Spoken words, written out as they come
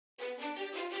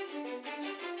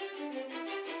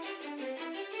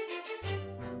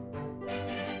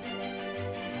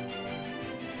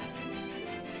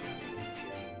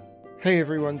Hey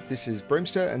everyone, this is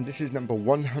Bremster and this is number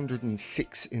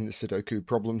 106 in the Sudoku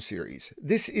Problem series.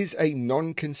 This is a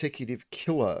non-consecutive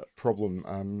killer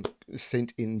problem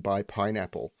sent in by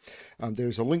Pineapple.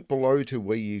 There's a link below to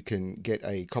where you can get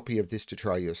a copy of this to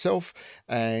try yourself,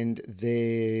 and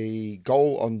the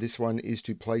goal on this one is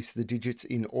to place the digits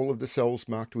in all of the cells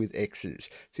marked with X's.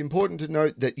 It's important to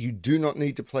note that you do not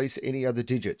need to place any other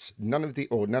digits. None of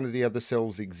the other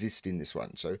cells exist in this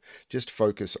one, so just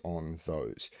focus on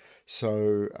those.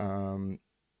 So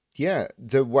yeah,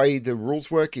 the way the rules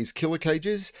work is killer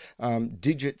cages.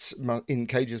 Digits in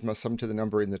cages must sum to the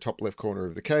number in the top left corner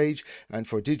of the cage, and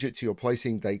for digits you're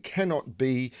placing, they cannot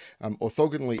be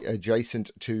orthogonally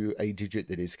adjacent to a digit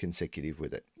that is consecutive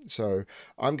with it. So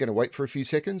I'm going to wait for a few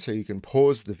seconds so you can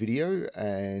pause the video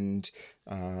and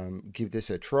give this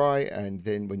a try, and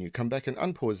then when you come back and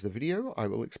unpause the video, I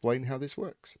will explain how this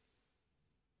works.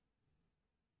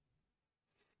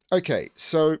 Okay,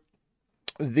 so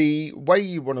the way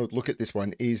you want to look at this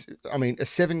one is, I mean, a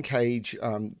 7 cage,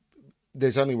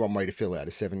 there's only one way to fill out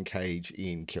a 7 cage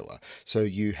in killer. So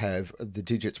you have the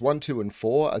digits 1, 2, and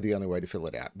 4 are the only way to fill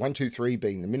it out. 1, 2, 3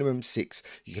 being the minimum, 6.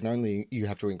 You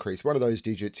have to increase one of those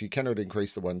digits. You cannot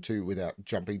increase the 1, 2 without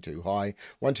jumping too high.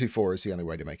 1, 2, 4 is the only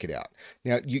way to make it out.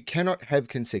 Now, you cannot have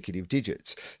consecutive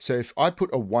digits. So if I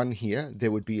put a 1 here,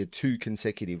 there would be a 2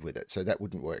 consecutive with it. So that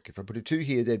wouldn't work. If I put a 2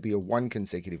 here, there'd be a 1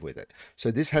 consecutive with it. So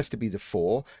this has to be the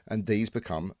 4, and these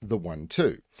become the 1,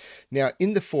 2. Now,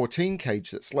 in the 14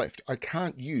 cage that's left, I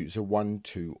can't use a 1,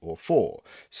 2, or 4.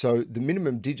 So the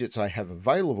minimum digits I have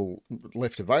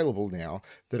left available now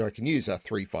that I can use are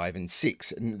 3, 5, and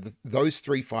 6. And those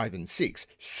 3, 5, and 6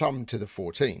 sum to the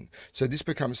 14. So this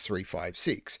becomes 3, 5,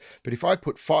 6. But if I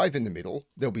put 5 in the middle,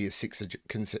 there'll be a 6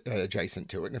 adjacent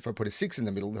to it. And if I put a 6 in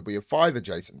the middle, there'll be a 5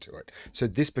 adjacent to it. So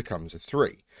this becomes a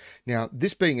 3. Now,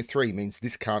 this being a 3 means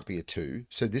this can't be a 2.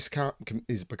 So this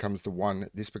becomes the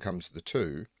 1. This becomes the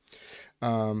 2.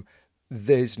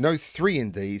 There's no 3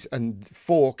 in these, and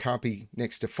 4 can't be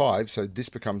next to 5, so this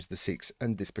becomes the 6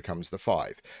 and this becomes the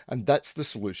 5. And that's the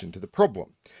solution to the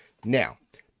problem. Now,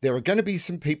 there are going to be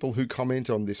some people who comment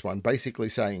on this one basically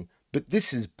saying, but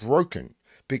this is broken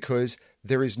because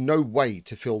there is no way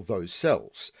to fill those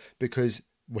cells, because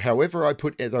however I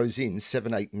put those in,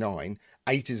 7, 8, 9,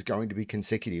 8 is going to be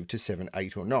consecutive to 7,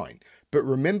 8, or 9. But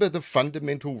remember the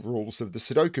fundamental rules of the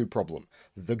Sudoku problem.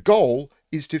 The goal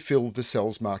is to fill the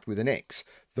cells marked with an X.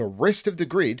 The rest of the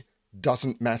grid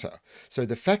doesn't matter. So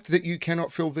the fact that you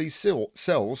cannot fill these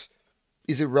cells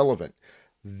is irrelevant.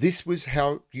 This was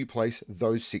how you place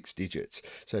those 6 digits.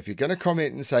 So if you're going to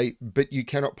comment and say, but you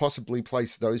cannot possibly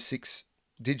place those 6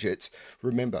 digits,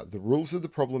 remember the rules of the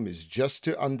problem is just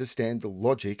to understand the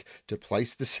logic to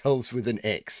place the cells with an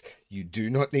X. You do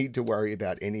not need to worry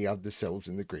about any other cells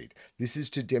in the grid. This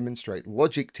is to demonstrate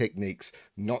logic techniques,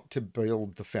 not to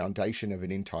build the foundation of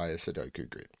an entire Sudoku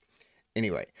grid.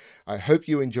 Anyway, I hope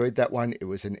you enjoyed that one. It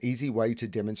was an easy way to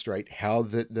demonstrate how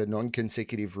the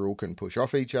non-consecutive rule can push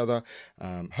off each other.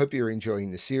 Hope you're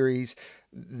enjoying the series.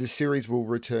 The series will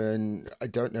return. I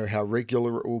don't know how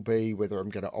regular it will be, whether I'm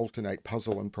going to alternate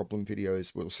puzzle and problem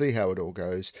videos. We'll see how it all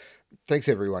goes. Thanks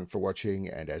everyone for watching,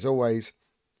 and as always,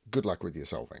 good luck with your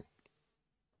solving.